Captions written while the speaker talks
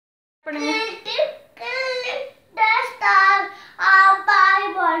The star up by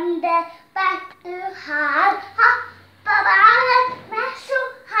wonder back to heart. So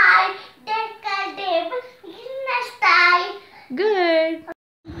high, take a table in the sky. Good.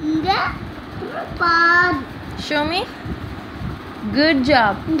 Show me. Good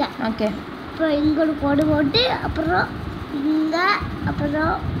job. Okay.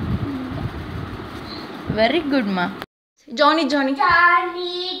 Very good, ma. Johnny. Johnny,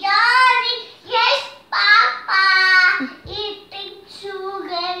 yes, Papa. Eating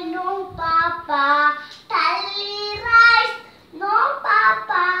sugar, no, Papa. Tally rice, no,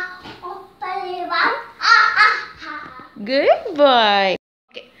 Papa. Good boy.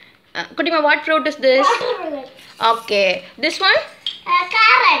 Okay. Kudima, what fruit is this? Watermelon. Okay. This one?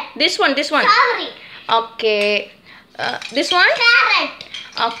 Carrot. This one. Strawberry. Okay. This one? Carrot.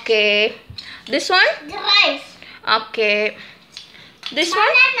 Okay. This one? Rice. Okay. This one?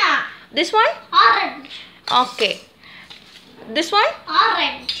 Banana. This one? Orange. Okay. This one?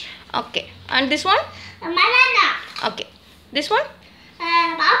 Orange. Okay. And this one? Banana. Okay. This one?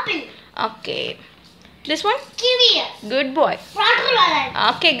 Apple. Okay. This one? Kiwi. Good boy. Watermelon.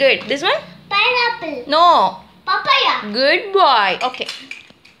 Okay, good. This one? Pineapple. No. Papaya. Good boy. Okay.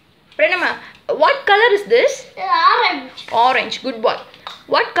 Pranama, what color is this? Orange. Orange. Good boy.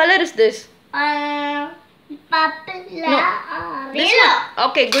 What color is this? Purple. No. This Yellow.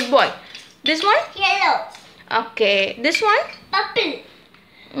 one? Okay, good boy. This one? Yellow. Okay. This one? Purple.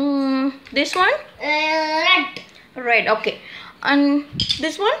 This one? Red. Red. Okay. And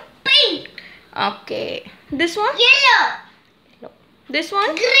this one? Pink. Okay. This one? Yellow. No. This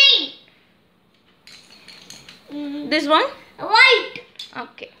one? Green. This one? White.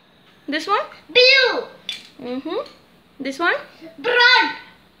 Okay. This one? Blue. This one? Brown.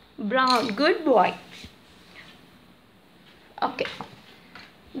 Brown. Good boy. Okay.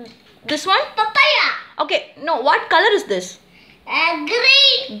 This one? Papaya. Okay. No. What color is this?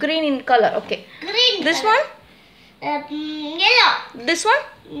 Green. Green in color. Okay. Green. This color. one? Yellow. This one?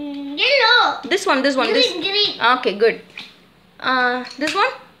 Yellow. This one. Green. Okay. Good. This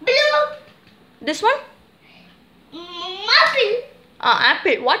one? Blue. This one? Apple.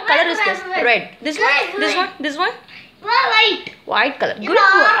 Apple. What color is this? Red. Red. This one? Red. This one? This one? White. White color. Good boy.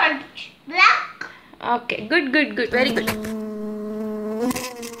 Orange. Black. Okay. Good. Very good.